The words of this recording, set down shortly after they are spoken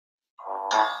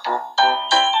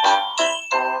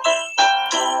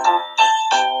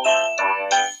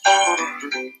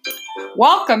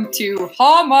Welcome to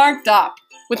Hallmarked Up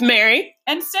with Mary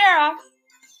and Sarah.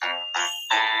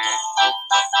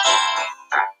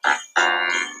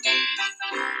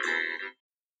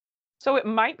 So it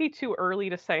might be too early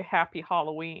to say Happy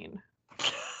Halloween.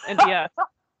 And yes.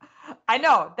 I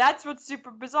know. That's what's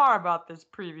super bizarre about this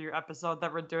preview episode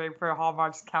that we're doing for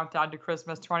Hallmark's Countdown to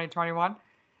Christmas 2021.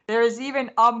 There is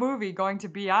even a movie going to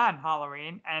be on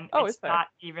Halloween, and it's not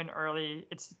even early.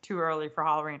 It's too early for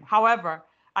Halloween. However,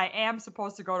 I am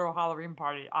supposed to go to a Halloween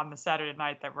party on the Saturday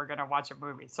night that we're going to watch a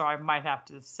movie, so I might have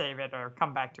to save it or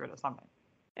come back to it or something.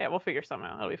 Yeah, we'll figure something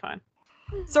out. It'll be fine.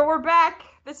 So we're back.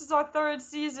 This is our third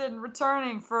season,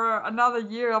 returning for another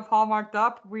year of Hallmarked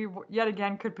Up. We yet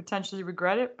again could potentially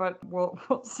regret it, but we'll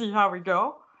see how we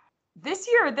go. This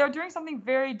year, they're doing something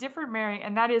very different, Mary,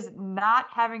 and that is not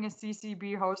having a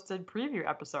CCB-hosted preview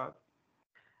episode.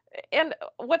 And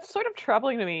what's sort of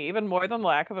troubling to me, even more than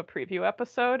lack of a preview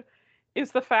episode,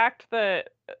 is the fact that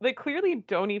they clearly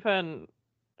don't even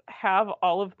have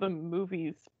all of the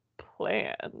movies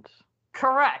planned.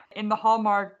 Correct. In the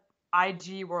Hallmark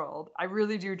IG world, I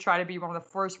really do try to be one of the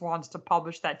first ones to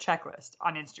publish that checklist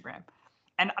on Instagram.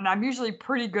 And I'm usually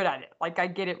pretty good at it. Like, I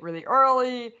get it really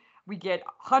early. We get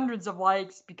hundreds of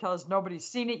likes because nobody's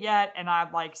seen it yet. And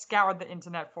I've like scoured the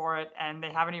internet for it and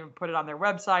they haven't even put it on their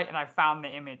website. And I found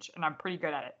the image and I'm pretty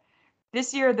good at it.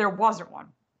 This year, there wasn't one.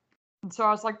 And so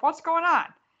I was like, what's going on?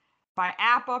 My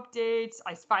app updates.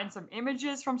 I find some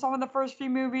images from some of the first few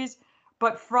movies.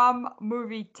 But from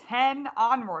movie 10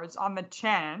 onwards on the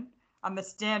Chan, on the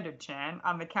standard Chan,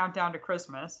 on the Countdown to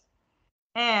Christmas.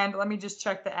 And let me just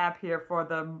check the app here for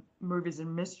the Movies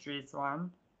and Mysteries one.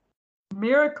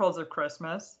 Miracles of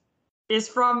Christmas is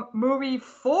from movie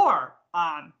 4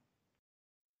 on.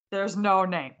 There's no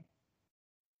name.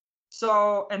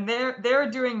 So, and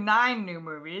they're doing 9 new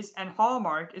movies, and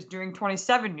Hallmark is doing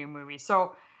 27 new movies.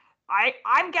 So,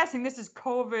 I'm guessing this is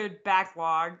COVID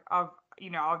backlog of,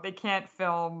 they can't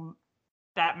film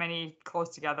that many close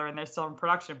together, and they're still in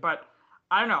production. But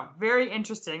I don't know, very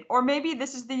interesting. Or maybe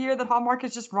this is the year that Hallmark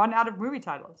has just run out of movie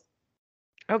titles.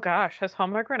 Oh gosh, has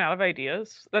Hallmark run out of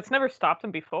ideas? That's never stopped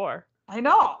them before. I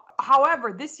know.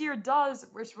 However, this year does,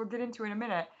 which we'll get into in a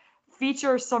minute,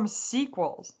 feature some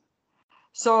sequels.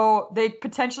 So they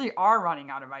potentially are running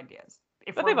out of ideas.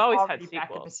 But they've always had sequels.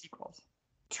 Back at the sequels.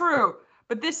 True,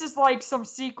 but this is like some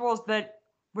sequels that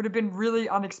would have been really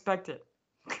unexpected.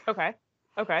 Okay.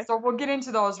 So we'll get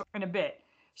into those in a bit.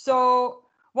 So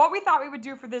what we thought we would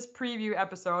do for this preview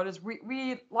episode is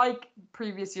we like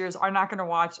previous years, are not going to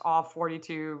watch all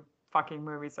 42 fucking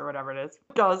movies or whatever it is.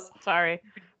 Sorry.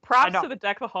 Props to the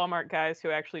Deck the Hallmark guys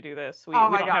who actually do this. We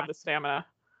don't have the stamina.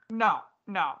 No.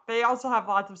 They also have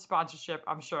lots of sponsorship,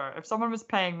 I'm sure. If someone was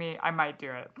paying me, I might do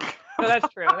it. No,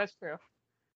 that's true.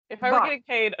 If I were getting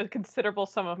paid a considerable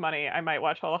sum of money, I might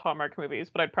watch all the Hallmark movies,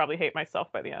 but I'd probably hate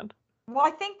myself by the end. Well,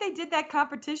 I think they did that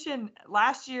competition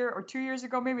last year or 2 years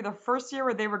ago, maybe the first year,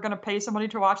 where they were going to pay somebody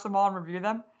to watch them all and review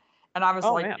them. And I was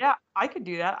yeah, I could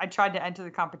do that. I tried to enter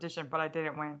the competition, but I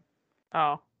didn't win.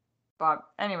 Oh. But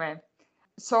anyway,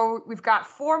 so we've got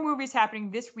 4 movies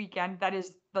happening this weekend. That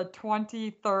is the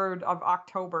 23rd of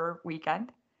October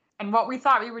weekend. And what we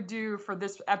thought we would do for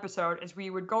this episode is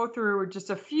we would go through just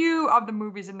a few of the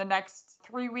movies in the next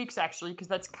 3 weeks, actually, because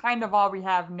that's kind of all we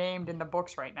have named in the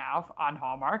books right now on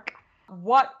Hallmark.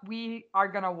 What we are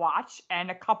going to watch and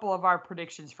a couple of our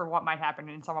predictions for what might happen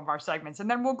in some of our segments.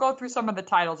 And then we'll go through some of the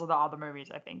titles of all the movies,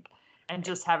 I think, and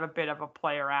just have a bit of a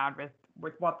play around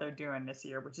with what they're doing this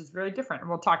year, which is very different. And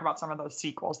we'll talk about some of those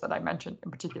sequels that I mentioned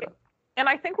in particular. And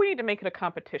I think we need to make it a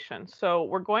competition. So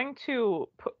we're going to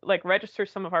register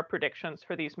some of our predictions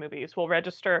for these movies. We'll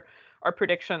register our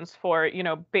predictions for,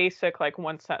 basic,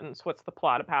 one sentence, what's the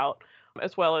plot about,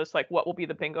 as well as what will be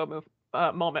the bingo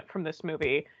moment from this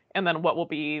movie. And then what will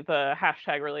be the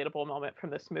hashtag relatable moment from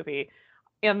this movie.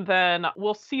 And then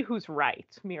we'll see who's right,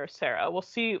 me or Sarah. We'll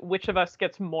see which of us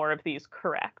gets more of these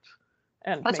correct.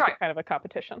 And make it kind of a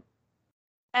competition.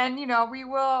 And,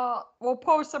 we'll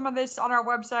post some of this on our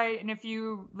website. And if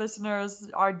you listeners,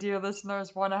 our dear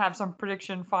listeners, want to have some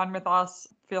prediction fun with us,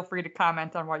 feel free to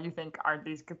comment on what you think are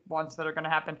these ones that are going to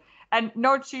happen. And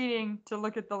no cheating to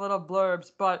look at the little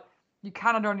blurbs, but you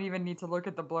kind of don't even need to look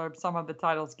at the blurbs. Some of the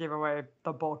titles give away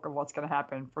the bulk of what's going to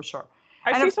happen for sure.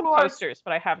 I see some posters,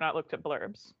 but I have not looked at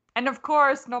blurbs. And of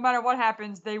course, no matter what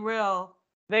happens, they will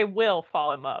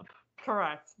fall in love.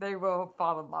 Correct. They will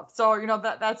fall in love. So,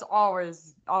 that's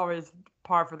always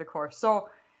par for the course. So,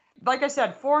 like I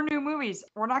said, 4 new movies.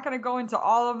 We're not going to go into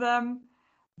all of them.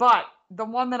 But the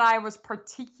one that I was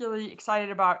particularly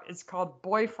excited about is called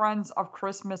Boyfriends of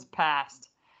Christmas Past.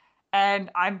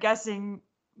 And I'm guessing,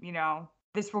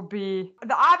 this will be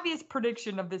the obvious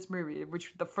prediction of this movie,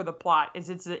 which for the plot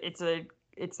is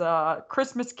it's a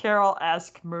Christmas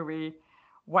Carol-esque movie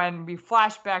when we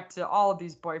flash back to all of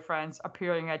these boyfriends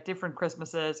appearing at different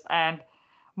Christmases. And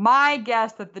my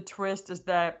guess that the twist is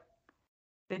that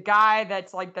the guy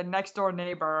that's like the next door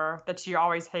neighbor that she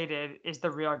always hated is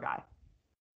the real guy.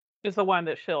 Is the one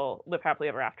that she'll live happily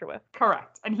ever after with.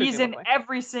 Correct. And he's in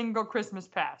every single Christmas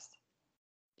Past.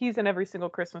 He's in every single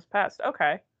Christmas Past.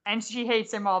 Okay. And she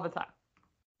hates him all the time.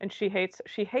 And she hates,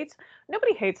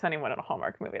 nobody hates anyone in a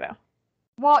Hallmark movie, though.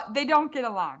 Well, they don't get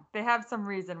along. They have some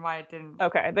reason why it didn't.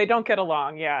 Okay, they don't get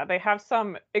along, yeah. They have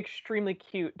some extremely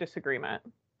cute disagreement.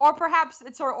 Or perhaps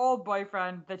it's her old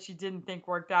boyfriend that she didn't think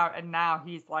worked out, and now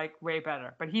he's, like, way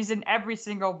better. But he's in every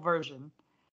single version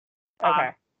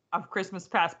of Christmas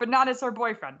Past, but not as her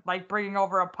boyfriend, like bringing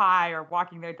over a pie or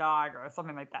walking their dog or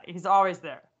something like that. He's always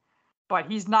there. But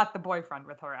he's not the boyfriend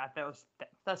with her at those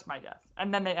things. That's my guess.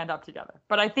 And then they end up together.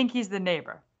 But I think he's the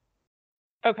neighbor.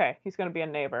 Okay, he's going to be a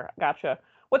neighbor. Gotcha.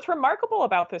 What's remarkable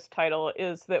about this title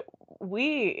is that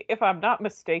we, if I'm not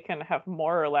mistaken, have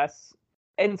more or less,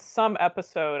 in some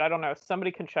episode, I don't know,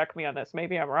 somebody can check me on this,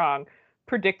 maybe I'm wrong,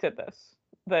 predicted this.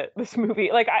 That this movie,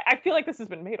 like, I feel like this has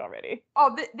been made already.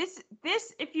 Oh, this,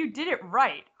 if you did it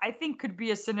right, I think could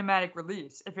be a cinematic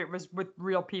release if it was with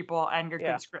real people and a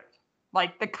good script.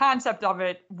 Like, the concept of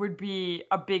it would be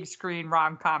a big screen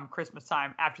rom-com Christmas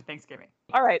time after Thanksgiving.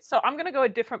 All right, so I'm going to go a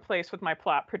different place with my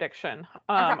plot prediction.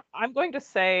 I'm going to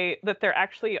say that there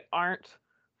actually aren't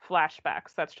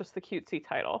flashbacks. That's just the cutesy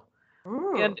title.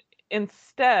 Ooh. And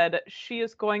instead,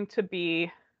 she's going to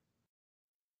be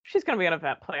an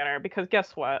event planner, because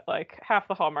guess what? Like, half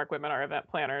the Hallmark women are event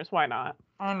planners. Why not?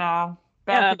 I know.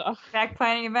 Back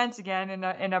planning events again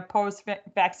in a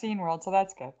post-vaccine world, so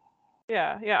that's good.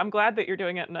 Yeah. I'm glad that you're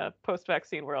doing it in a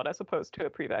post-vaccine world as opposed to a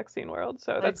pre-vaccine world.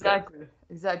 So that's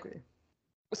exactly.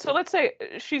 So let's say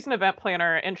she's an event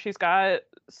planner and she's got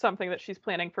something that she's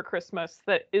planning for Christmas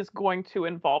that is going to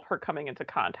involve her coming into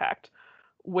contact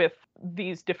with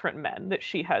these different men that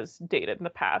she has dated in the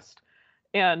past.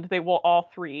 And they will all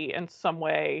three in some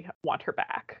way want her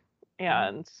back.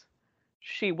 And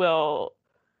she will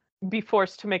be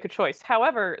forced to make a choice.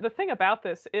 However, the thing about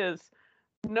this is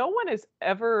no one is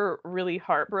ever really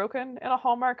heartbroken in a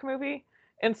Hallmark movie.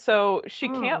 And so she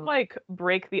can't, like,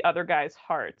 break the other guy's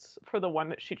hearts for the one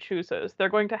that she chooses. They're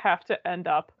going to have to end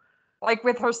up like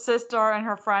with her sister and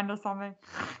her friend or something.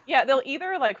 Yeah, they'll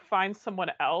either, like, find someone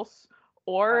else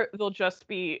or they'll just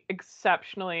be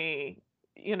exceptionally,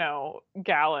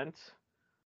 gallant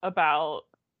about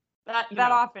that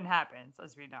often happens,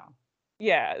 as we know.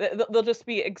 Yeah, they'll just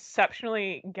be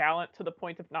exceptionally gallant to the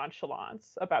point of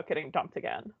nonchalance about getting dumped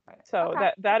again. Right. So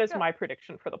that is my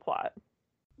prediction for the plot.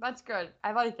 That's good.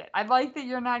 I like it. I like that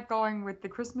you're not going with the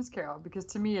Christmas Carol, because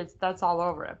to me that's all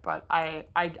over it. But I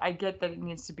get that it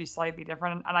needs to be slightly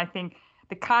different, and I think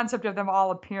the concept of them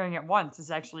all appearing at once is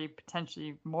actually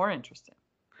potentially more interesting.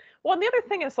 Well, and the other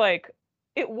thing is, like,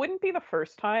 it wouldn't be the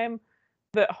first time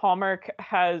that Hallmark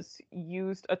has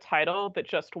used a title that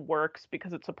just works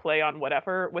because it's a play on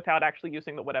whatever without actually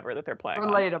using the whatever that they're playing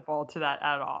relatable to that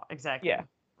at all. Exactly. Yeah.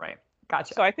 Right.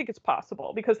 Gotcha. So I think it's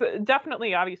possible because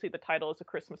definitely, obviously, the title is a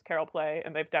Christmas Carol play,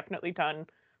 and they've definitely done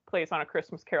plays on a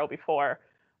Christmas Carol before,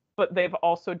 but they've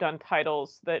also done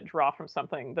titles that draw from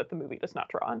something that the movie does not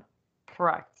draw on.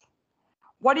 Correct.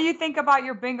 What do you think about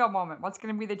your bingo moment? What's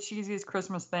going to be the cheesiest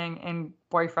Christmas thing in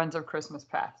Boyfriends of Christmas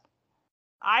Past?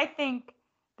 I think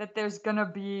that there's going to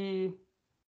be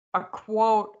a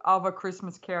quote of A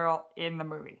Christmas Carol in the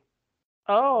movie.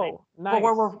 Oh, nice.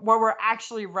 Where we're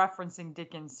actually referencing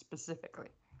Dickens specifically.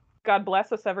 God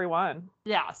bless us, everyone.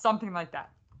 Yeah, something like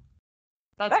that.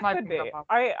 That's my bingo moment.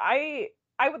 I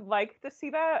would like to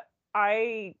see that.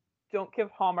 I don't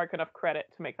give Hallmark enough credit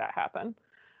to make that happen.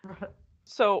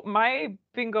 So my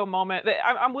bingo moment,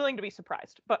 I'm willing to be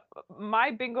surprised, but my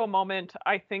bingo moment,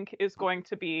 I think, is going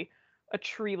to be a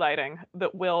tree lighting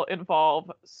that will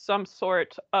involve some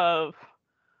sort of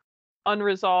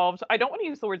unresolved, I don't want to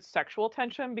use the word sexual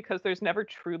tension because there's never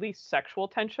truly sexual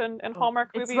tension in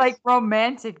Hallmark movies. It's like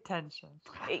romantic tension.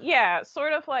 Yeah,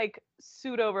 sort of like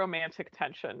pseudo-romantic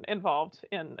tension involved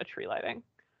in a tree lighting,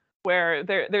 where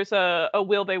there's a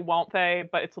will they, won't they,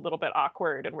 but it's a little bit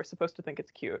awkward and we're supposed to think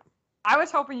it's cute. I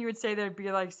was hoping you would say there'd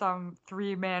be like some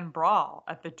 3-man brawl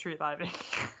at the tree lighting.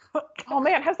 Oh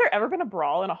man, has there ever been a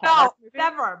brawl in a Hallmark movie? No,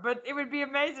 never, but it would be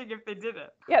amazing if they did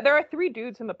it. Yeah, there are 3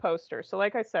 dudes in the poster. So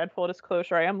like I said, full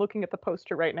disclosure, I am looking at the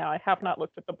poster right now. I have not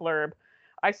looked at the blurb.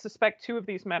 I suspect two of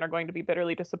these men are going to be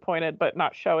bitterly disappointed, but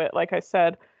not show it, like I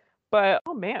said. But,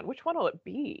 oh man, which one will it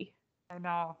be? I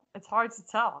know. It's hard to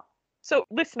tell. So,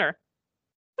 listener,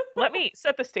 let me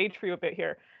set the stage for you a bit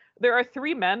here. There are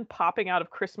three men popping out of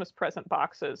Christmas present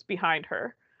boxes behind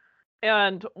her.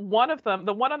 And one of them,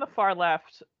 the one on the far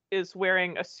left, is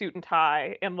wearing a suit and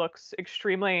tie and looks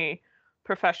extremely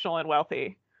professional and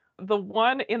wealthy. The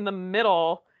one in the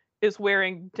middle is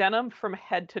wearing denim from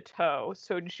head to toe.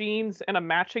 So jeans and a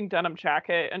matching denim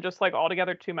jacket and just like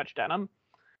altogether too much denim.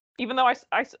 Even though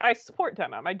I support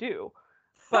denim, I do.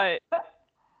 But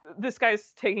this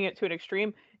guy's taking it to an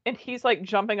extreme. And he's like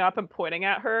jumping up and pointing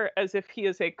at her as if he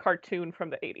is a cartoon from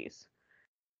the 80s.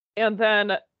 And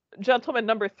then gentleman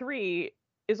number 3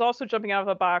 is also jumping out of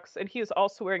a box, and he is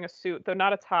also wearing a suit, though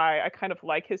not a tie. I kind of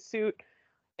like his suit.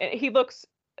 He looks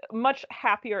much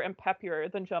happier and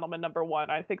peppier than gentleman number 1.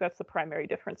 I think that's the primary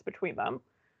difference between them.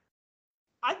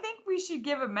 I think we should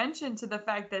give a mention to the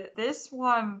fact that this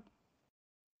one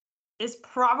is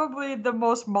probably the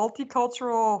most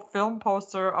multicultural film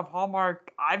poster of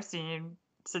Hallmark I've seen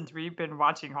since we've been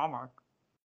watching Hallmark.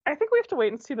 I think we have to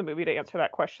wait and see the movie to answer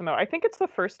that question, though. I think it's the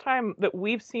first time that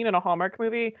we've seen in a Hallmark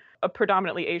movie a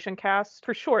predominantly Asian cast.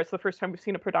 For sure, it's the first time we've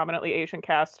seen a predominantly Asian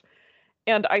cast.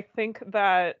 And I think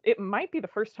that it might be the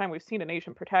first time we've seen an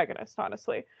Asian protagonist,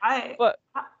 honestly.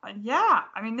 Yeah,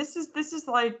 I mean, this is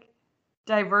like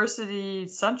diversity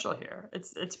central here.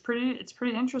 It's pretty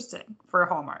interesting for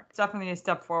Hallmark. It's definitely a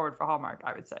step forward for Hallmark,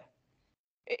 I would say.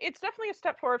 It's definitely a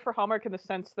step forward for Hallmark in the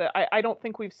sense that I don't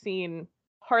think we've seen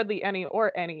hardly any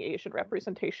Asian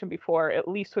representation before, at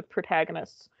least with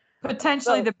protagonists.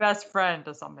 Potentially the best friend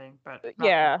or something, but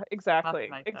yeah, exactly,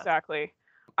 like exactly.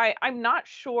 I'm not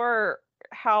sure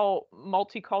how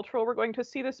multicultural we're going to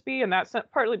see this be, and that's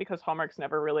partly because Hallmark's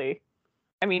never really,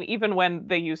 I mean, even when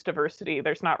they use diversity,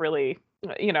 there's not really,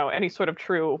 any sort of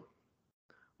true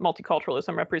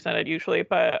multiculturalism represented usually,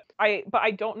 but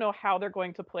I don't know how they're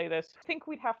going to play this. I think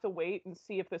we'd have to wait and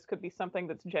see if this could be something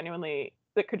that could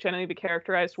genuinely be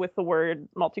characterized with the word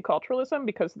multiculturalism,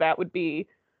 because that would be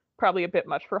probably a bit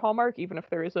much for Hallmark, even if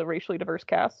there is a racially diverse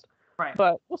cast. Right.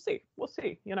 But we'll see,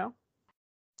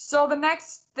 So the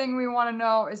next thing we want to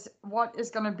know is what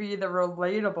is going to be the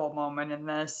relatable moment in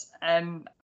this. And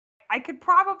I could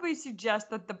probably suggest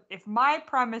that if my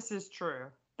premise is true,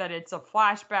 that it's a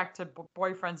flashback to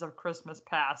boyfriends of Christmas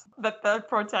past that the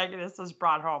protagonist has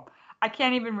brought home, I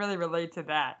can't even really relate to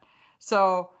that.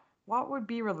 So what would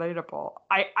be relatable?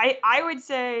 I would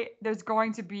say there's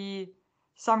going to be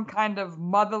some kind of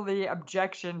motherly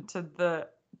objection to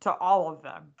all of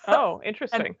them. Oh,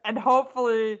 interesting. and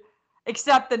hopefully,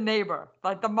 except the neighbor.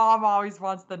 Like the mom always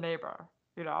wants the neighbor.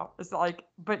 It's like,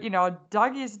 but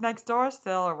Dougie's next door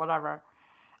still or whatever.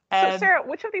 And so Sarah,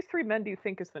 which of these three men do you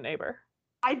think is the neighbor?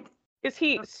 Is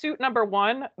he suit number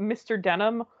 1, Mr.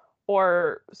 Denim,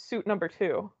 or suit number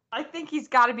 2? I think he's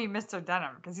got to be Mr.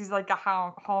 Denim because he's like a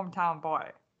hometown boy.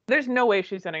 There's no way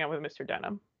she's ending up with Mr.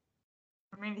 Denim.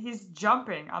 I mean, he's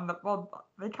jumping on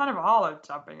they kind of all are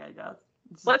jumping, I guess.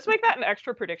 Let's make that an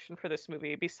extra prediction for this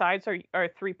movie. Besides our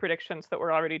 3 predictions that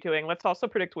we're already doing, let's also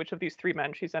predict which of these 3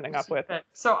 men she's ending up with.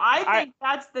 So I think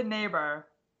that's the neighbor.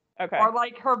 Okay. Or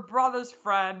like her brother's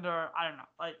friend, or I don't know,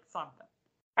 like something.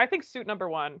 I think suit number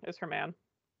 1 is her man.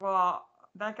 Well,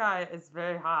 that guy is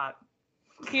very hot.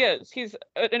 He is. He's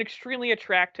an extremely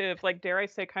attractive, like, dare I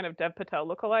say, kind of Dev Patel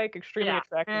lookalike. Extremely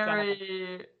attractive.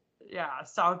 Very,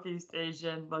 Southeast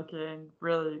Asian looking,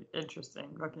 really interesting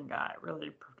looking guy.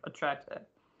 Really attractive.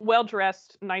 Well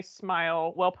dressed, nice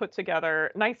smile, well put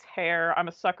together, nice hair. I'm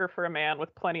a sucker for a man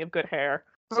with plenty of good hair.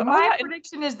 So my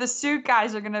prediction is the suit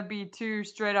guys are gonna be too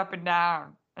straight up and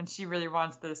down, and she really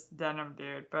wants this denim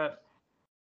dude, but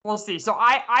we'll see. So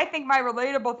I think my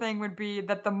relatable thing would be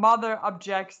that the mother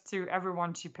objects to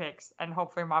everyone she picks, and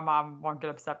hopefully my mom won't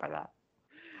get upset by that.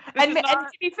 And to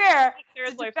be fair,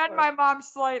 to defend my mom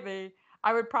slightly,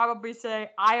 I would probably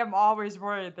say I am always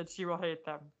worried that she will hate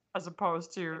them, as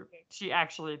opposed to she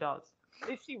actually does.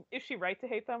 Is she right to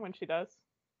hate them when she does?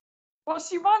 Well,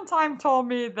 she one time told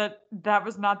me that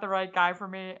was not the right guy for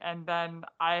me, and then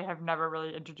I have never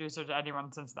really introduced her to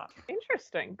anyone since then.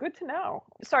 Interesting. Good to know.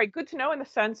 Sorry, good to know in the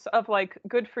sense of, like,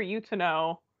 good for you to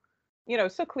know,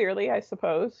 so clearly, I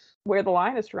suppose, where the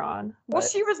line is drawn. But... Well,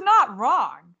 she was not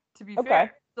wrong, to be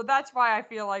fair. So that's why I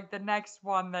feel like the next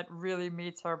one that really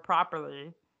meets her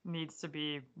properly needs to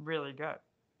be really good.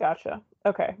 Gotcha.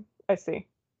 Okay, I see.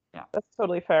 Yeah. That's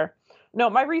totally fair. No,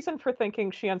 my reason for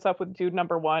thinking she ends up with dude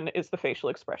number 1 is the facial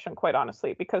expression, quite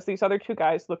honestly, because these other 2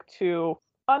 guys look too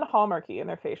un-Hallmarky in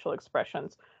their facial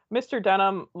expressions. Mr.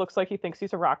 Denim looks like he thinks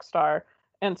he's a rock star,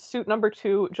 And suit number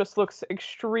 2 just looks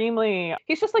extremely,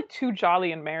 he's just like too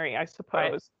jolly and merry, I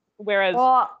suppose. Right. Whereas,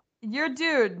 Well, your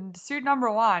dude, suit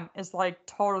number 1 is like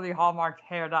totally Hallmark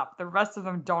haired up. The rest of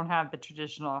them don't have the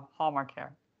traditional Hallmark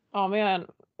hair. oh man,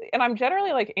 and I'm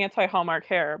generally like anti-Hallmark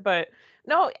hair, but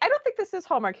no, I don't think this is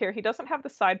Hallmark hair. He doesn't have the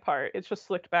side part. It's just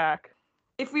slicked back.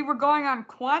 If we were going on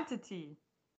quantity,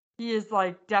 he is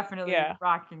like definitely Yeah.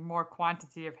 rocking more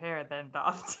quantity of hair than the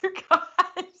other 2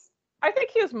 guys. I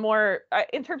think he has more,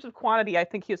 in terms of quantity, I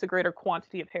think he has a greater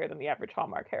quantity of hair than the average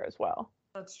Hallmark hair as well.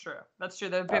 That's true. That's true.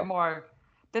 They're a bit more.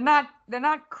 They're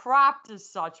not cropped as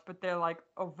such, but they're like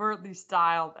overtly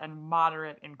styled and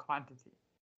moderate in quantity.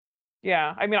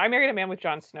 Yeah, I mean, I married a man with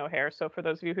Jon Snow hair, so for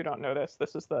those of you who don't know this,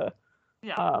 this is the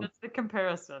that's the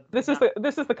comparison. This is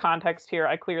the context here.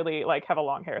 I clearly like have a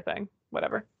long hair thing.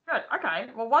 Whatever. Good. Okay.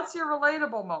 Well, what's your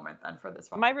relatable moment then for this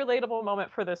one? My relatable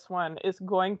moment for this one is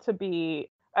going to be.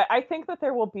 I think that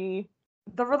there will be.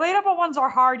 The relatable ones are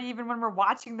hard even when we're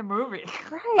watching the movie.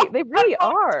 Right, they really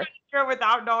are.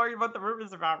 Without knowing what the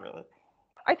movie's about, really.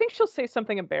 I think she'll say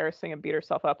something embarrassing and beat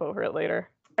herself up over it later.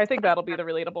 I think that'll be the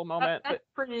relatable moment.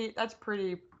 That's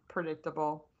pretty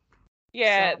predictable.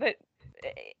 Yeah, so.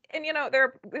 And you know,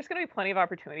 there's going to be plenty of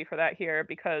opportunity for that here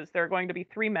because there are going to be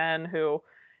 3 men with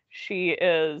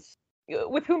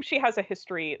whom she has a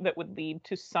history that would lead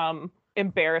to some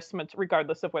embarrassment,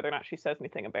 regardless of whether or not she says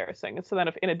anything embarrassing. And so then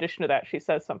if in addition to that, she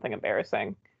says something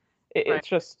embarrassing, it's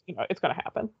just, it's going to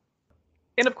happen.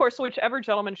 And of course, whichever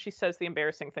gentleman she says the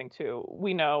embarrassing thing to,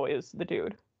 we know is the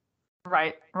dude.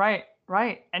 Right.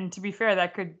 And to be fair,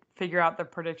 that could figure out the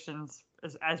predictions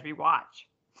as we watch.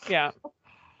 Yeah.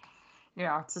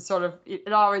 It's a sort of,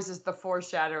 it always is the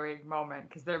foreshadowing moment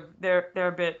because they're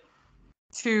a bit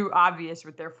too obvious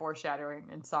with their foreshadowing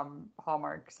in some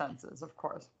Hallmark senses, of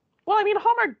course. Well, I mean,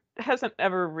 Hallmark hasn't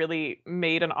ever really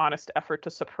made an honest effort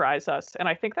to surprise us, and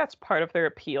I think that's part of their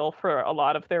appeal for a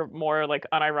lot of their more like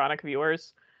unironic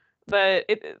viewers. But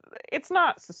it's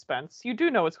not suspense. You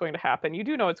do know what's going to happen. You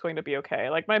do know it's going to be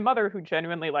okay. Like my mother, who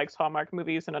genuinely likes Hallmark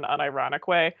movies in an unironic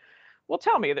way, will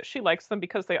tell me that she likes them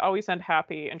because they always end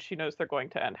happy and she knows they're going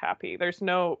to end happy. There's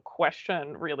no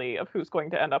question really of who's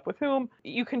going to end up with whom.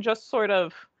 You can just sort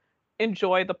of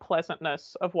enjoy the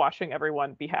pleasantness of watching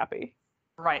everyone be happy.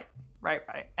 Right.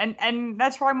 And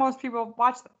that's why most people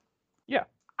watch them. Yeah.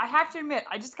 I have to admit,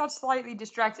 I just got slightly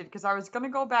distracted because I was going to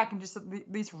go back and just at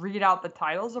least read out the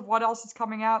titles of what else is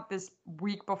coming out this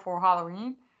week before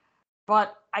Halloween.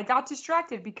 But I got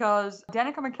distracted because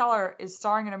Danica McKellar is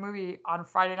starring in a movie on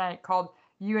Friday night called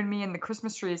You and Me and the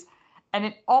Christmas Trees. And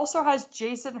it also has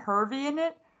Jason Hervey in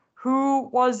it, who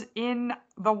was in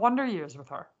The Wonder Years with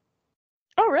her.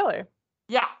 Oh, really?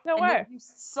 Yeah. No way. If you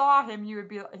saw him, you would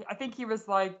be, I think he was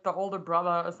like the older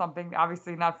brother or something.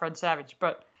 Obviously not Fred Savage.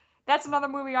 But that's another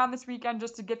movie on this weekend,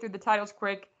 just to get through the titles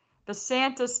quick. The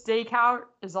Santa Stakeout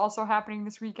is also happening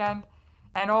this weekend.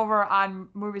 And over on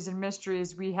Movies and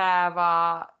Mysteries, we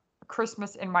have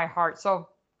Christmas in My Heart. So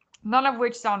none of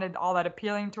which sounded all that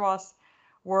appealing to us.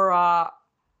 We're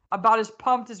about as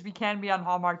pumped as we can be on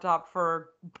Hallmark Top for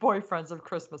Boyfriends of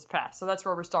Christmas Past. So that's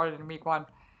where we're started in week 1.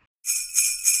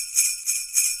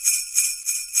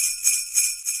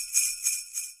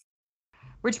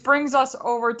 Which brings us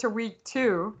over to week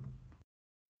 2,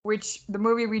 which the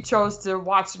movie we chose to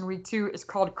watch in week 2 is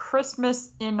called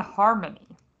Christmas in Harmony.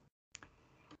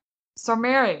 So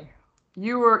Mary,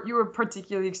 you were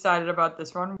particularly excited about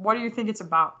this one. What do you think it's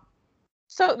about?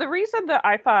 So the reason that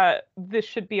I thought this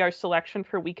should be our selection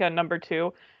for weekend number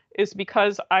 2 is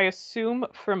because I assume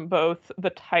from both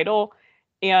the title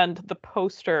and the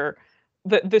poster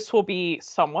that this will be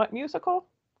somewhat musical.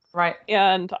 Right.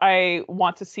 And I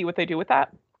want to see what they do with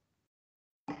that.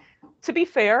 To be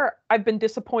fair, I've been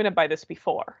disappointed by this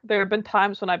before. There have been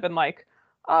times when I've been like,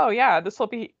 oh yeah, this will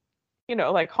be,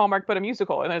 like Hallmark but a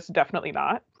musical, and it's definitely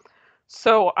not.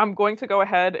 So I'm going to go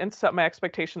ahead and set my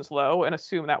expectations low and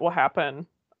assume that will happen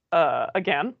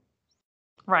again.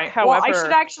 Right. However, well, I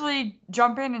should actually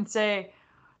jump in and say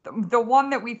the one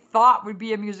that we thought would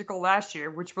be a musical last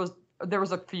year, which was, there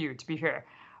was a few to be fair,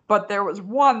 but there was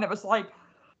one that was like,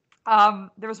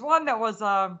 about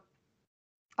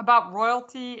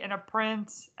royalty and a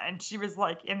prince, and she was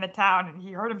like in the town and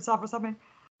he hurt himself or something.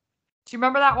 Do you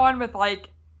remember that one with like?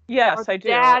 Yes, I do.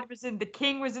 The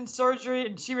king was in surgery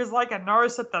and she was like a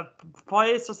nurse at the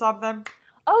place or something.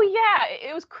 Oh yeah,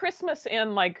 it was Christmas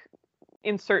in like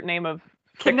insert name of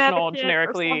fictional,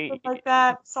 generically like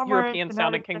that, European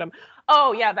sounding kingdom.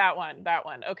 Oh yeah, that one.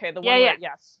 Okay, the one where,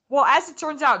 yes. Well, as it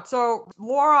turns out, so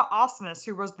Laura Osnes,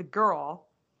 who was the girl,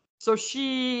 so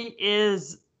she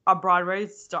is a Broadway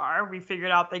star. We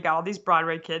figured out they got all these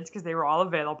Broadway kids because they were all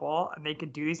available and they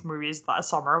could do these movies last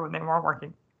summer when they weren't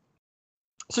working.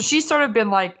 So she's sort of been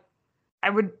like, I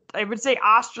would say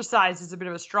ostracized is a bit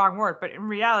of a strong word, but in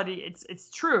reality, it's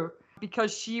true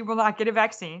because she will not get a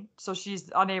vaccine, so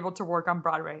she's unable to work on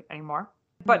Broadway anymore.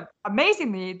 But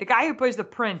amazingly, the guy who plays the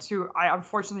prince, who I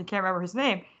unfortunately can't remember his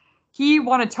name, he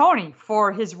won a Tony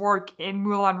for his work in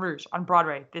Moulin Rouge on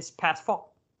Broadway this past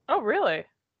fall. Oh, really?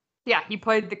 Yeah, he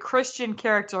played the Christian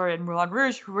character in Moulin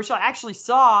Rouge, which I actually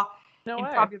saw No in way.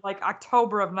 probably like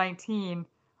October of 19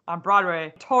 on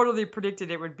Broadway. Totally predicted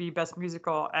it would be Best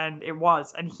Musical, and it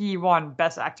was. And he won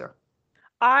Best Actor.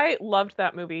 I loved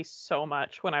that movie so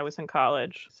much when I was in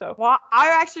college. So Well, I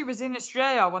actually was in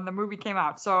Australia when the movie came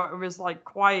out, so it was like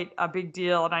quite a big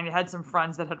deal. And I had some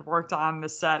friends that had worked on the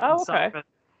set and stuff. okay. And,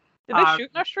 Did they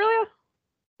shoot in Australia?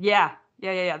 yeah.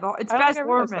 It's I don't Baz think I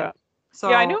realized Luhrmann. that. So,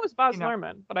 Yeah, I knew it was Baz you know,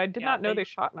 Luhrmann, but I did yeah, not know they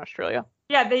shot in Australia.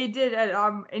 Yeah, they did at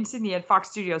in Sydney at Fox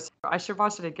Studios. I should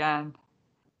watch it again.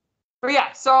 But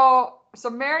yeah, so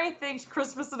Mary thinks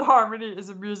Christmas in Harmony is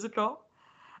a musical,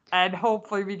 and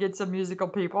hopefully we get some musical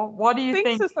people. What do you Thinks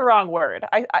think? is the wrong word.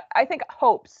 I think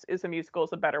hopes is a musical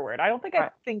is a better word. I don't think I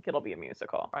Right. think it'll be a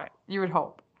musical. Right, you would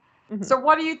hope. Mhm. So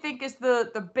what do you think is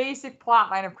the basic plot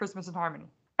line of Christmas in Harmony?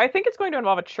 I think it's going to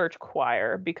involve a church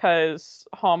choir because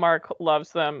Hallmark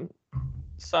loves them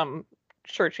some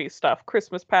churchy stuff,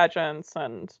 Christmas pageants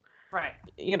and Right.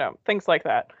 things like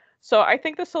that. So I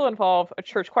think this will involve a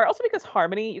church choir. Also because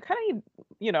harmony, you kind of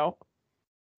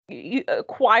need, a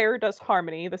choir does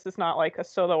harmony. This is not like a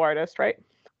solo artist, right?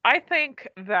 I think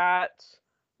that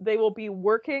they will be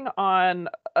working on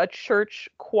a church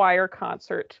choir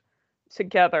concert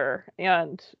together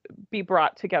and be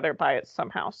brought together by it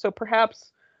somehow. So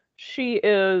perhaps she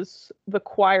is the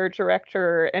choir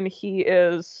director and he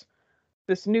is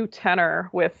this new tenor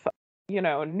with,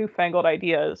 newfangled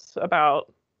ideas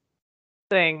about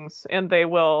things, and they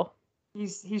will.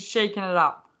 He's shaking it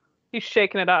up. He's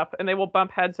shaking it up, and they will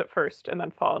bump heads at first and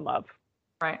then fall in love.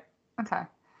 Right. Okay.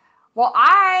 Well,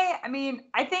 I mean,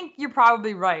 I think you're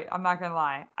probably right. I'm not gonna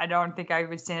lie. I don't think I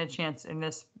would stand a chance in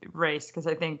this race because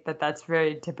I think that that's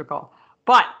very typical.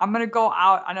 But I'm gonna go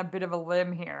out on a bit of a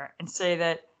limb here and say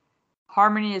that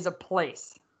Harmony is a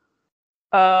place.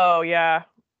 Oh yeah,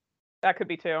 that could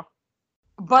be too.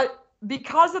 But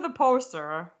because of the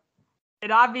poster,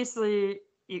 it obviously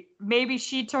maybe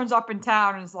she turns up in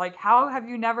town and is like, "How have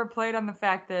you never played on the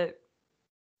fact that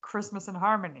Christmas in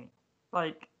Harmony?"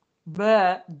 Like,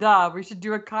 duh, we should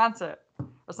do a concert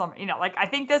or something. Like I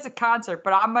think there's a concert,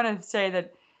 but I'm gonna say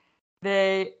that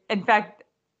in fact,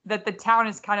 that the town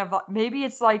is kind of maybe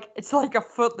it's like a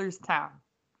Footloose town.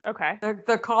 Okay.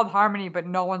 They're called Harmony, but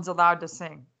no one's allowed to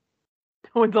sing.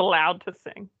 No one's allowed to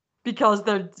sing Because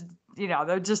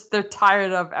they're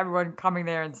tired of everyone coming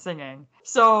there and singing.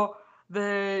 So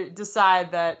they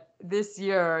decide that this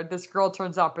year this girl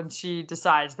turns up and she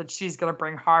decides that she's gonna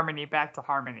bring harmony back to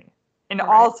Harmony. In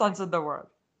all sense of the word.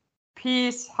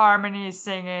 Peace, harmony,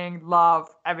 singing, love,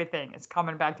 everything is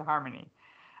coming back to Harmony.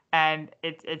 And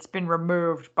it's been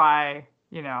removed by,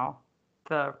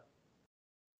 the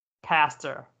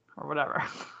pastor or whatever.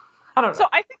 I don't know. So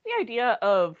I think the idea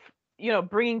of,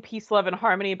 bringing peace, love, and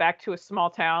harmony back to a small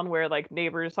town where like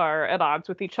neighbors are at odds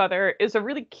with each other is a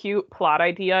really cute plot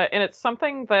idea. And it's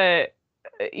something that,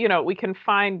 we can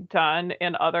find done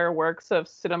in other works of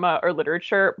cinema or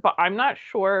literature, but I'm not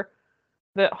sure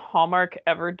that Hallmark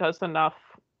ever does enough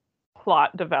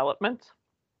plot development.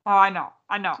 Oh, I know.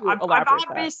 I've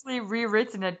obviously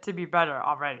rewritten it to be better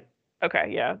already. Okay,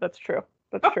 yeah, that's true.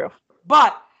 That's true.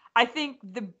 But I think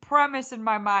the premise in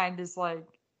my mind is like,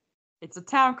 it's a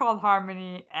town called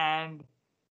Harmony, and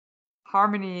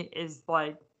Harmony is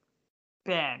like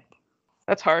banned.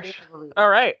 That's harsh. All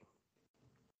right.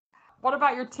 What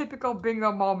about your typical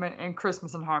bingo moment in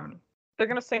Christmas in Harmony? They're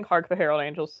going to sing Hark the Herald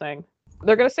Angels Sing.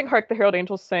 They're going to sing Hark the Herald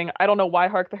Angels Sing. I don't know why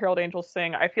Hark the Herald Angels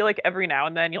Sing. I feel like every now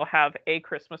and then you'll have a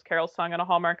Christmas Carol sung in a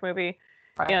Hallmark movie.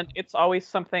 Right. And it's always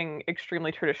something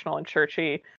extremely traditional and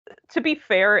churchy. To be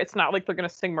fair, it's not like they're going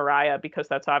to sing Mariah because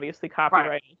that's obviously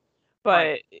copyrighted. Right.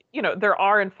 But, there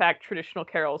are, in fact, traditional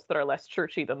carols that are less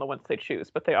churchy than the ones they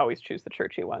choose, but they always choose the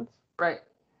churchy ones. Right.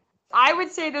 I would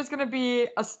say there's going to be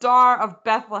a Star of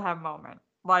Bethlehem moment.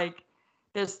 Like,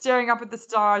 they're staring up at the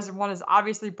stars, and one is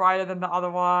obviously brighter than the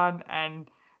other one, and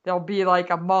there'll be,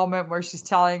 like, a moment where she's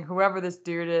telling whoever this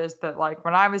dude is that, like,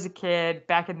 when I was a kid,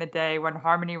 back in the day, when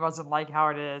Harmony wasn't like how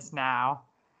it is now,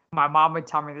 my mom would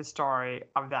tell me the story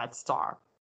of that star.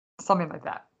 Something like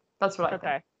that. That's what I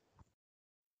think.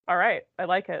 All right. I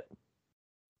like it.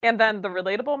 And then the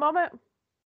relatable moment?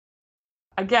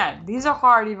 again, these are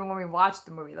hard even when we watch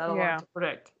the movie, let alone to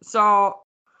predict. So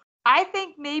I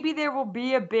think maybe there will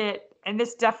be a bit, and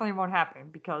this definitely won't happen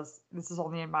because this is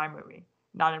only in my movie,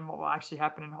 not in what will actually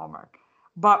happen in Hallmark,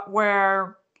 but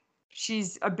where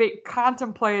she's a bit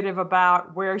contemplative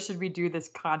about where should we do this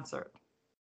concert.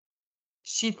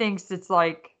 She thinks it's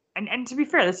like, and to be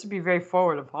fair, this would be very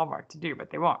forward of Hallmark to do, but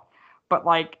they won't. But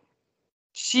like,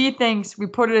 she thinks we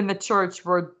put it in the church,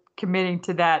 we're committing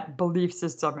to that belief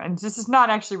system. And this is not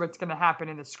actually what's going to happen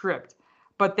in the script,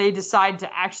 but they decide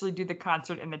to actually do the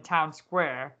concert in the town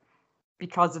square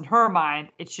because in her mind,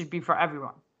 it should be for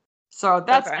everyone. So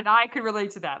that's, and I could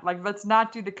relate to that. Like, let's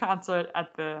not do the concert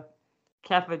at the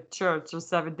Catholic Church or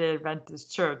Seventh-day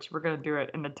Adventist Church. We're going to do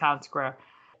it in the town square.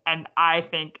 And I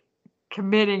think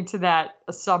committing to that,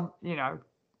 some,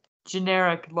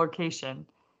 generic location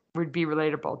would be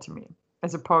relatable to me,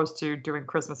 as opposed to doing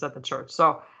Christmas at the church.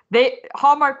 So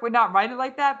Hallmark would not write it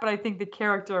like that, but I think the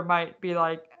character might be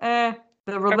like, the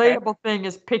relatable thing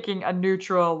is picking a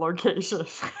neutral location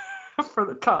for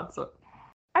the concert.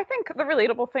 I think the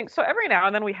relatable thing, so every now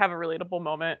and then we have a relatable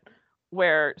moment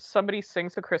where somebody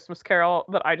sings a Christmas carol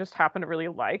that I just happen to really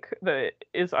like that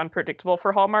is unpredictable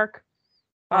for Hallmark.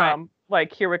 Right.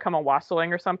 Like Here We Come a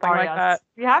Wassailing or something that.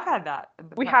 We have had that.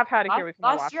 We have had a Here We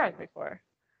Come a Wassailing before.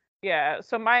 Yeah,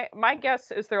 so my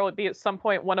guess is there will be at some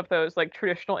point one of those like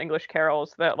traditional English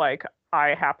carols that like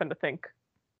I happen to think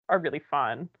are really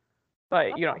fun,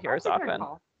 but you don't hear as often.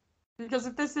 Because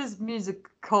if this is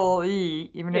musical-y,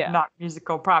 even if not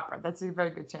musical proper, that's a very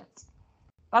good chance.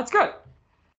 That's good.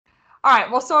 All right,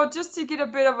 well, so just to get a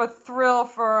bit of a thrill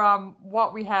for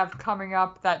what we have coming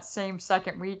up that same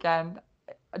second weekend,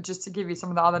 just to give you some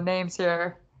of the other names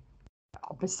here.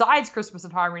 Besides Christmas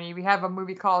in Harmony, we have a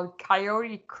movie called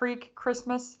Coyote Creek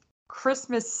Christmas,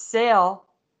 Christmas Sale,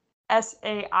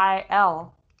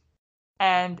 SAIL,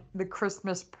 and The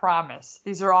Christmas Promise.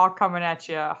 These are all coming at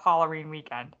you Halloween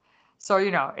weekend. So,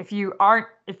 if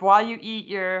while you eat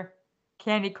your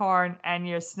candy corn and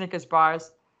your Snickers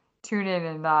bars, tune in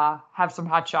and have some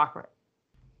hot chocolate.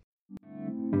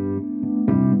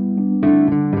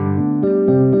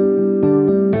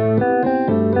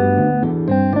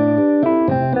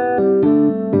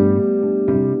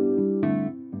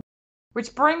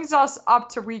 Which brings us up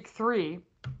to week 3,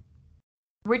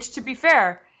 which, to be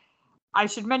fair, I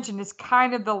should mention is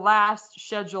kind of the last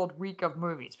scheduled week of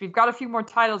movies. We've got a few more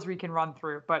titles we can run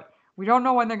through, but we don't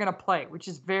know when they're going to play, which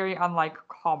is very unlike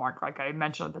Hallmark, like I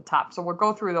mentioned at the top. So we'll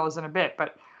go through those in a bit.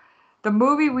 But the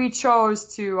movie we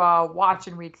chose to watch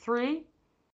in week 3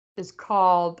 is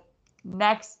called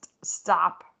Next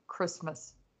Stop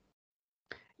Christmas.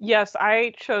 Yes,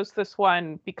 I chose this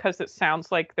one because it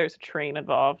sounds like there's a train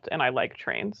involved, and I like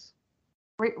trains.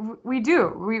 We do.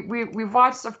 We've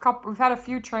watched a couple. We've had a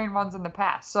few train ones in the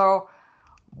past. So,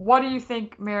 what do you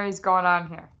think, Mary's going on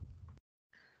here?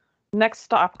 Next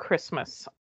Stop Christmas.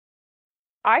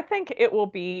 I think it will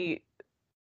be.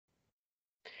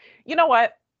 You know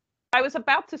what? I was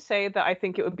about to say that I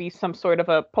think it would be some sort of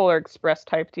a Polar Express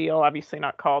type deal. Obviously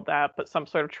not called that, but some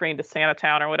sort of train to Santa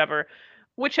Town or whatever.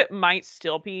 Which it might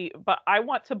still be, but I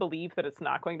want to believe that it's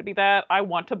not going to be that. I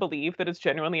want to believe that it's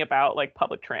genuinely about like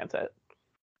public transit.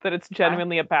 That it's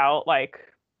genuinely about like,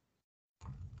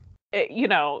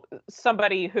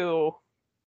 somebody who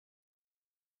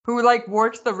like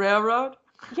works the railroad.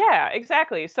 Yeah,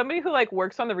 exactly. Somebody who like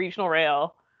works on the regional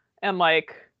rail and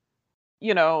like,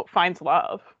 finds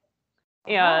love.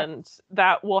 And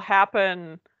that will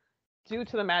happen due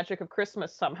to the magic of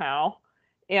Christmas somehow.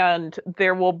 And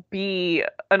there will be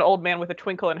an old man with a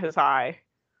twinkle in his eye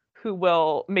who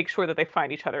will make sure that they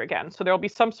find each other again. So there will be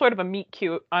some sort of a meet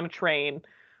cute on a train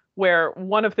where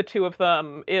one of the two of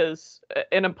them is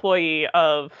an employee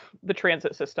of the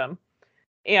transit system.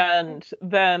 And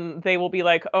then they will be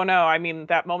like, oh no, I mean,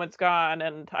 that moment's gone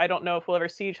and I don't know if we'll ever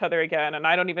see each other again. And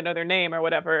I don't even know their name or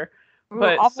whatever. Ooh,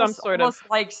 but almost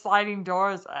like Sliding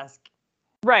Doors-esque.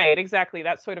 Right, exactly,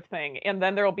 that sort of thing. And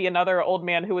then there will be another old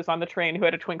man who was on the train who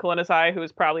had a twinkle in his eye, who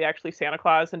is probably actually Santa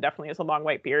Claus and definitely has a long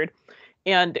white beard.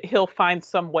 And he'll find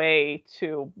some way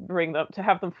to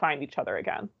have them find each other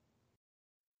again.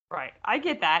 Right, I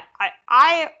get that.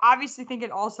 I obviously think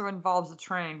it also involves a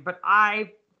train, but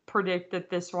I predict that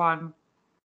this one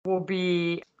will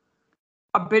be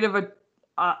a bit of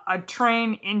a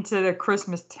train into the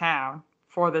Christmas town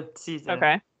for the season.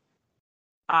 Okay.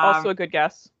 Also a good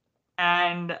guess.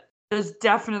 And there's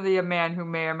definitely a man who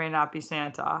may or may not be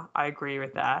Santa. I agree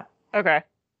with that. Okay.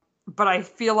 But I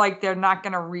feel like they're not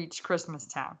going to reach Christmas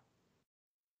Town.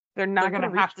 They're going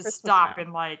to have to stop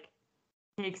in like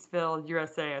Hicksville,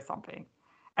 USA or something.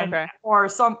 And, okay. Or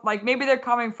maybe they're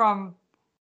coming from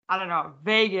I don't know,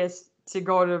 Vegas to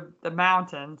go to the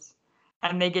mountains,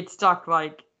 and they get stuck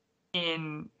like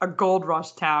in a gold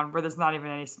rush town where there's not even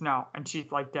any snow, and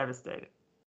she's like devastated.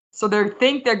 So they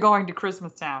think they're going to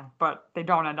Christmas Town, but they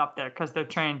don't end up there because their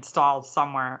train stalls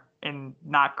somewhere in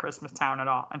not Christmas Town at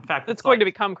all. In fact, It's going to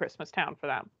become Christmas Town for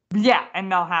them. Yeah,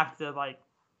 and they'll have to like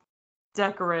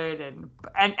decorate and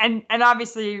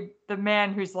obviously the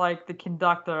man who's like the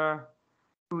conductor,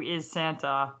 who is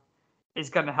Santa, is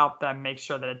going to help them make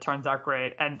sure that it turns out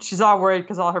great. And she's all worried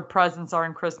because all her presents are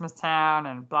in Christmas Town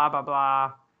and blah blah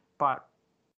blah, but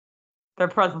their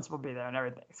presents will be there and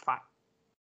everything's fine.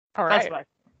 All right. That's right.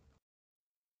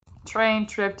 Train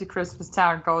trip to Christmas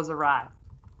Town goes awry.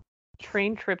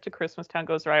 Train trip to Christmas Town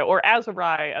goes awry, or as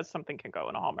awry as something can go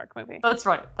in a Hallmark movie. That's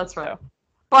right. So.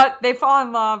 But they fall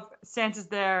in love, Santa's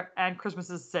there, and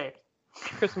Christmas is saved.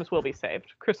 Christmas will be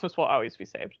saved. Christmas will always be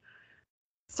saved.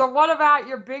 So what about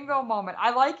your bingo moment?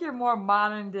 I like your more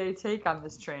modern day take on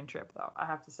this train trip, though, I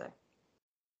have to say.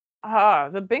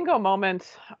 The bingo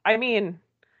moment, I mean,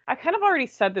 I kind of already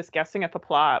said this guessing at the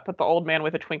plot, but the old man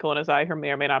with a twinkle in his eye who may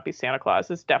or may not be Santa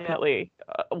Claus is definitely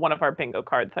one of our bingo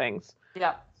card things.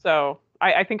 Yeah. So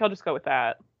I think I'll just go with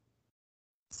that.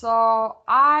 So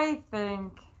I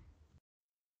think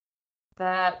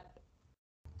that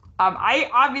I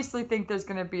obviously think there's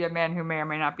going to be a man who may or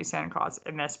may not be Santa Claus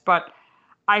in this, but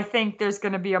I think there's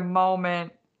going to be a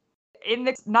moment in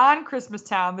the non-Christmas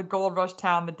town, the gold rush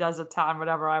town, the desert town,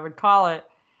 whatever I would call it.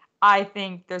 I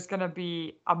think there's going to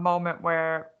be a moment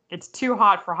where it's too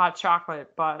hot for hot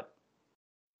chocolate, but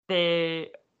they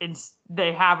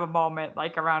have a moment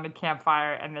like around a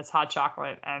campfire and there's hot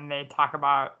chocolate and they talk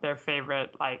about their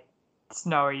favorite like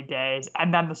snowy days,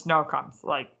 and then the snow comes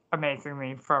like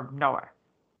amazingly from nowhere.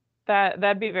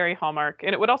 That'd be very Hallmark,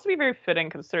 and it would also be very fitting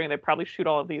considering they probably shoot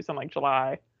all of these in like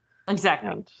July. Exactly.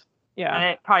 And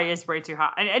it probably is way too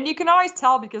hot, and you can always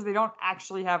tell because they don't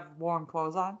actually have warm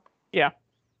clothes on. Yeah.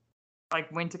 Like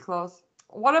winter clothes.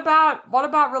 What about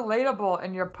relatable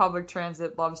in your public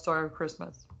transit love story of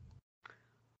Christmas?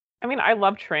 I mean, I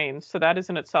love trains, so that is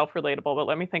in itself relatable, but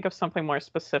let me think of something more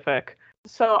specific.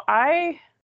 So I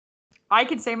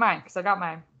can say mine because I got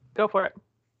mine. Go for it.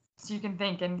 So you can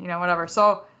think and, whatever.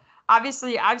 So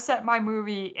obviously I've set my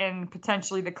movie in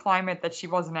potentially the climate that she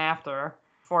wasn't after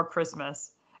for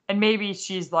Christmas. And maybe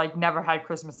she's like never had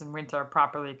Christmas in winter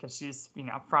properly because she's,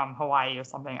 from Hawaii or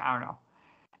something. I don't know.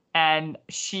 And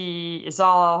she is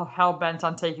all hell bent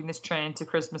on taking this train to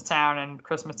Christmas Town, and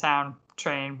Christmas Town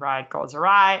train ride goes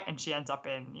awry, and she ends up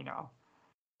in,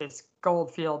 this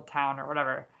Goldfield town or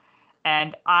whatever.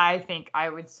 And I think I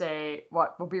would say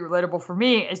what will be relatable for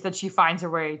me is that she finds a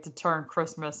way to turn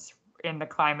Christmas in the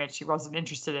climate she wasn't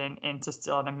interested in into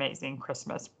still an amazing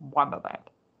Christmas wonderland.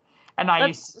 And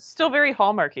That's still very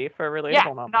Hallmarky for a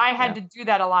relatable moment. And I had to do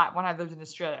that a lot when I lived in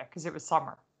Australia because it was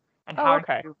summer. And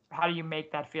how do you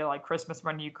make that feel like Christmas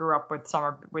when you grew up with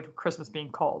summer, with Christmas being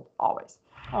cold always?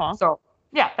 Aww. So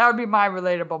yeah, that would be my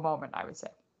relatable moment, I would say.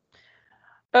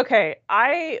 Okay,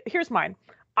 here's mine.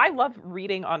 I love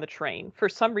reading on the train. For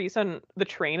some reason, the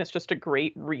train is just a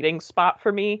great reading spot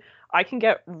for me. I can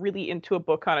get really into a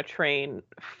book on a train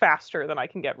faster than I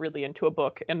can get really into a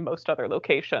book in most other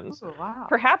locations. Ooh, wow.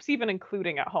 Perhaps even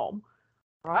including at home.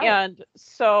 Right. And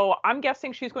so I'm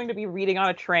guessing she's going to be reading on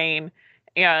a train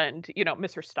and,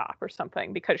 miss her stop or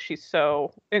something because she's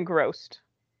so engrossed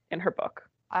in her book.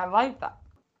 I like that.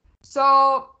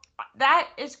 So that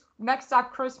is next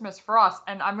up Christmas for us.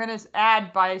 And I'm going to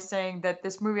add by saying that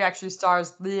this movie actually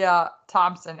stars Leah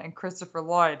Thompson and Christopher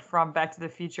Lloyd from Back to the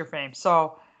Future fame.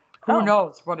 So who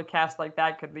knows what a cast like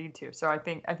that could lead to. So I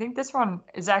think this one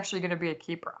is actually going to be a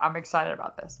keeper. I'm excited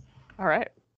about this. All right.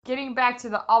 Getting back to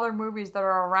the other movies that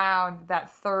are around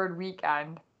that third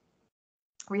weekend,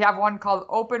 we have one called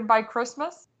Open by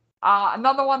Christmas.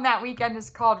 Another one that weekend is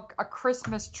called A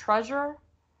Christmas Treasure.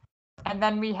 And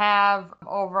then we have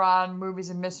over on Movies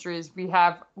and Mysteries, we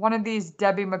have one of these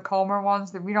Debbie McComber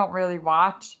ones that we don't really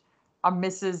watch, A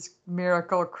Mrs.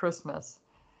 Miracle Christmas.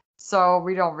 So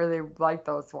we don't really like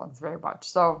those ones very much.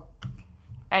 So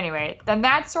anyway, then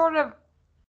that sort of,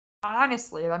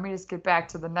 honestly, let me just get back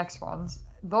to the next ones.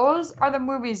 Those are the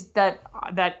movies that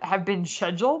have been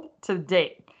scheduled to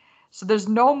date. So there's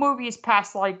no movies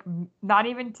past like, not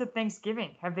even to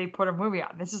Thanksgiving have they put a movie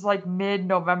on. This is like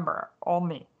mid-November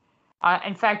only.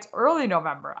 In fact, early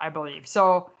November, I believe.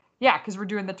 So yeah, because we're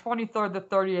doing the 23rd, the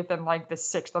 30th, and like the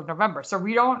 6th of November. So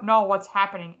we don't know what's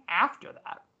happening after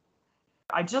that.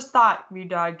 I just thought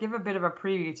we'd give a bit of a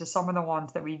preview to some of the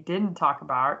ones that we didn't talk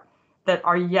about that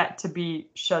are yet to be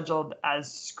scheduled as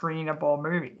screenable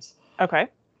movies. Okay.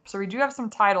 So we do have some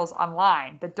titles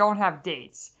online that don't have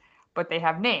dates. but they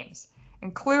have names,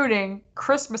 including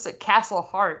Christmas at Castle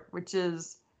Hart, which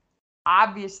is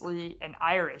obviously an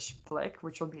Irish flick,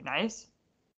 which will be nice.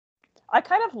 I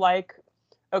kind of like,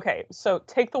 okay, so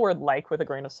take the word like with a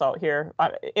grain of salt here.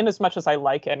 In as much as I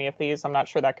like any of these, I'm not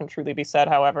sure that can truly be said,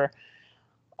 however.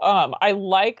 I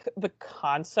like the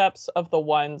concepts of the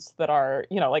ones that are,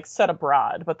 like set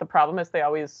abroad, but the problem is they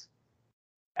always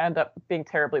end up being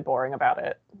terribly boring about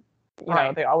it. You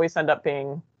know, they always end up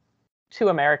being two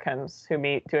Americans who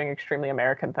meet doing extremely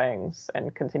American things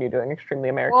and continue doing extremely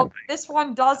American things. This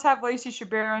one does have Lacey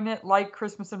Chabert in it, like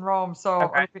Christmas in Rome, so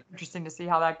it'll be interesting to see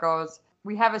how that goes.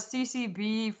 We have a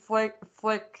CCB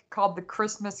flick called The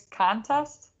Christmas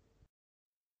Contest.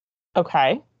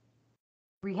 Okay.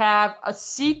 We have a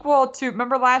sequel to,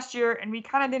 remember last year, and we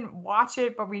kind of didn't watch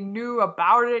it, but we knew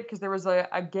about it because there was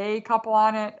a gay couple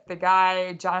on it. The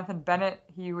guy, Jonathan Bennett,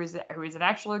 who was an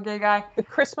actual gay guy. The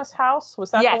Christmas House?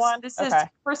 Was that the one? Yes, this is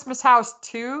Christmas House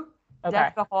 2,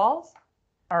 Deck the Halls.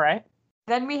 All right.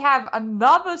 Then we have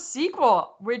another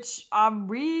sequel, which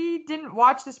we didn't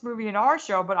watch this movie in our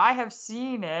show, but I have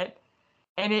seen it.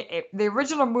 And the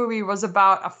original movie was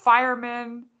about a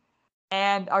fireman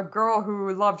and a girl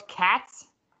who loved cats.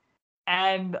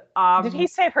 And did he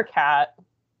save her cat?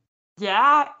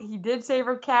 Yeah, he did save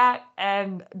her cat.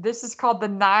 And this is called the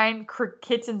 9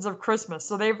 Kittens of Christmas.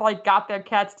 So they've got their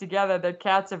cats together. Their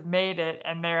cats have made it,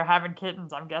 and they're having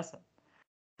kittens, I'm guessing.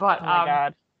 But oh my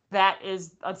God. That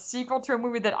is a sequel to a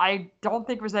movie that I don't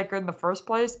think was that good in the first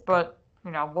place, but,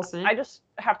 we'll see. I just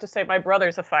have to say, my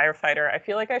brother's a firefighter. I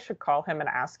feel like I should call him and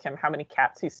ask him how many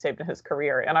cats he's saved in his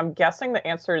career. And I'm guessing the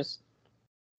answer's,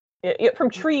 from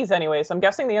trees anyways, I'm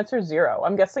guessing the answer's 0.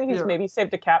 I'm guessing he's maybe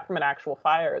saved a cat from an actual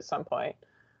fire at some point.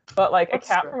 But, That's a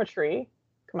cat true. from a tree?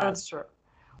 Come on. That's true.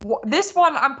 Well, this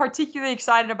one I'm particularly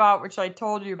excited about, which I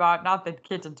told you about, not the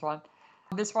kittens one.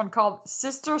 This one called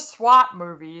Sister Swap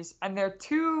Movies, and there are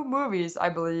 2 movies, I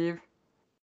believe.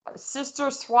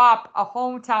 Sister Swap, A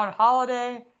Hometown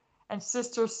Holiday, and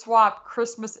Sister Swap,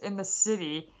 Christmas in the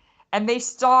City. And they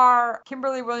star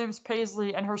Kimberly Williams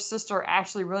Paisley and her sister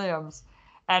Ashley Williams,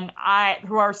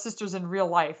 who are sisters in real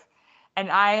life. And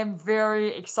I am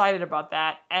very excited about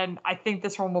that. And I think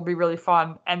this one will be really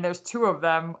fun. And there's 2 of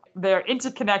them. They're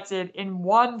interconnected in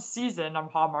one season of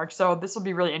Hallmark. So this will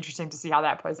be really interesting to see how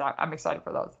that plays out. I'm excited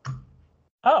for those.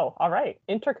 Oh, all right.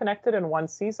 Interconnected in one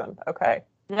season. Okay.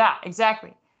 Yeah,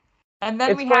 exactly. And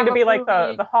then it's going to be like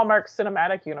the Hallmark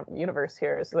Cinematic Universe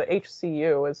here. So the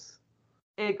HCU is...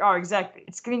 exactly.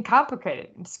 It's getting complicated.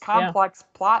 It's complex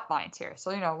plot lines here.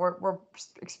 So, we're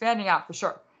expanding out for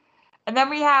sure. And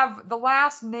then we have the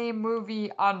last named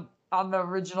movie on the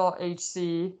original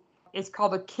HC. It's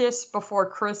called A Kiss Before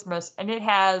Christmas, and it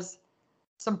has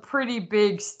some pretty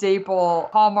big staple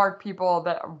Hallmark people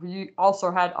that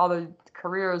also had other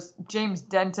careers. James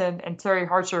Denton and Terry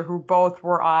Hatcher, who both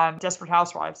were on Desperate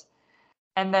Housewives,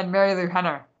 and then Mary Lou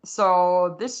Henner.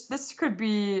 So this could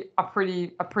be a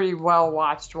pretty well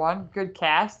watched one. Good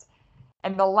cast.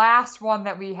 And the last one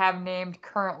that we have named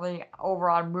currently over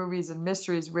on Movies and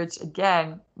Mysteries, which,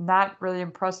 again, not really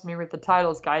impressed me with the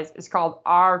titles, guys, is called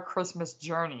Our Christmas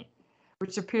Journey,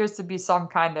 which appears to be some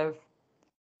kind of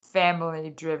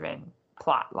family-driven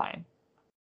plot line.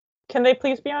 Can they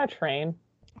please be on a train?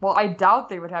 Well, I doubt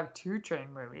they would have 2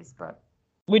 train movies, but...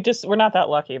 We're not that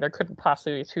lucky. There couldn't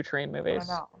possibly be 2 train movies.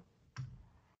 I know.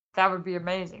 That would be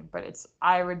amazing, but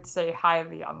I would say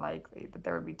highly unlikely that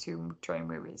there would be 2 train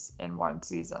movies in one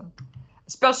season,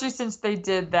 especially since they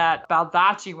did that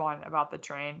Baldacci one about the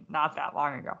train not that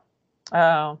long ago.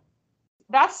 Oh.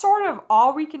 That's sort of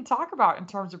all we can talk about in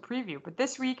terms of preview. But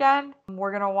this weekend,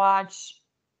 we're going to watch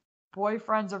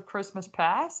Boyfriends of Christmas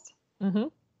Past. Mm-hmm.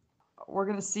 We're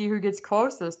going to see who gets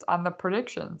closest on the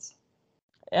predictions.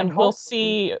 And we'll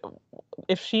see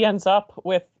if she ends up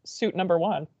with suit number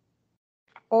 1.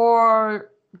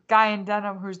 Or guy in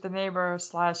denim who's the neighbor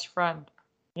 / friend.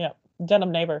 Yeah,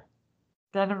 denim neighbor.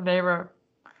 Denim neighbor.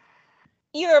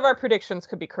 Either of our predictions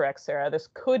could be correct, Sarah. This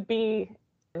could be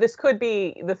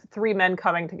the 3 men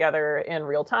coming together in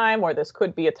real time, or this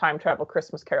could be a time travel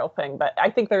Christmas Carol thing. But I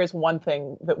think there is one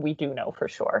thing that we do know for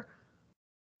sure.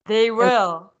 They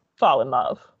will fall in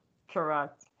love.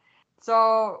 Correct.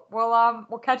 So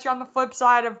we'll catch you on the flip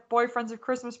side of Boyfriends of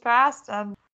Christmas Past,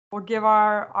 and we'll give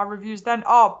our reviews then.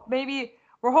 Oh, maybe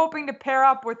we're hoping to pair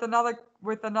up with another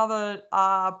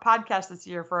podcast this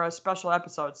year for a special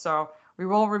episode. So we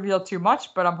won't reveal too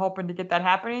much, but I'm hoping to get that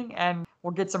happening, and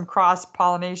we'll get some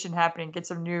cross-pollination happening, get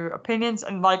some new opinions.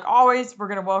 And like always, we're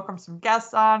going to welcome some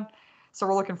guests on. So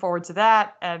we're looking forward to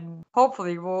that. And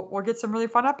hopefully we'll get some really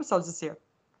fun episodes this year.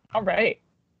 All right.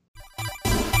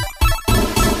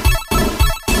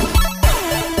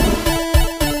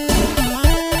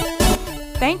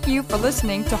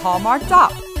 listening to Hallmarked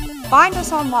Up. Find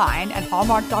us online at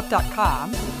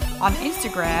hallmarkedup.com, on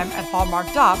Instagram at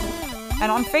Hallmarked Up,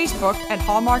 and on Facebook at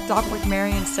Hallmarked Up with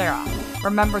Mary and Sarah.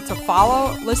 Remember to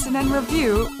follow, listen, and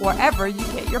review wherever you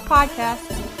get your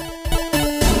podcasts.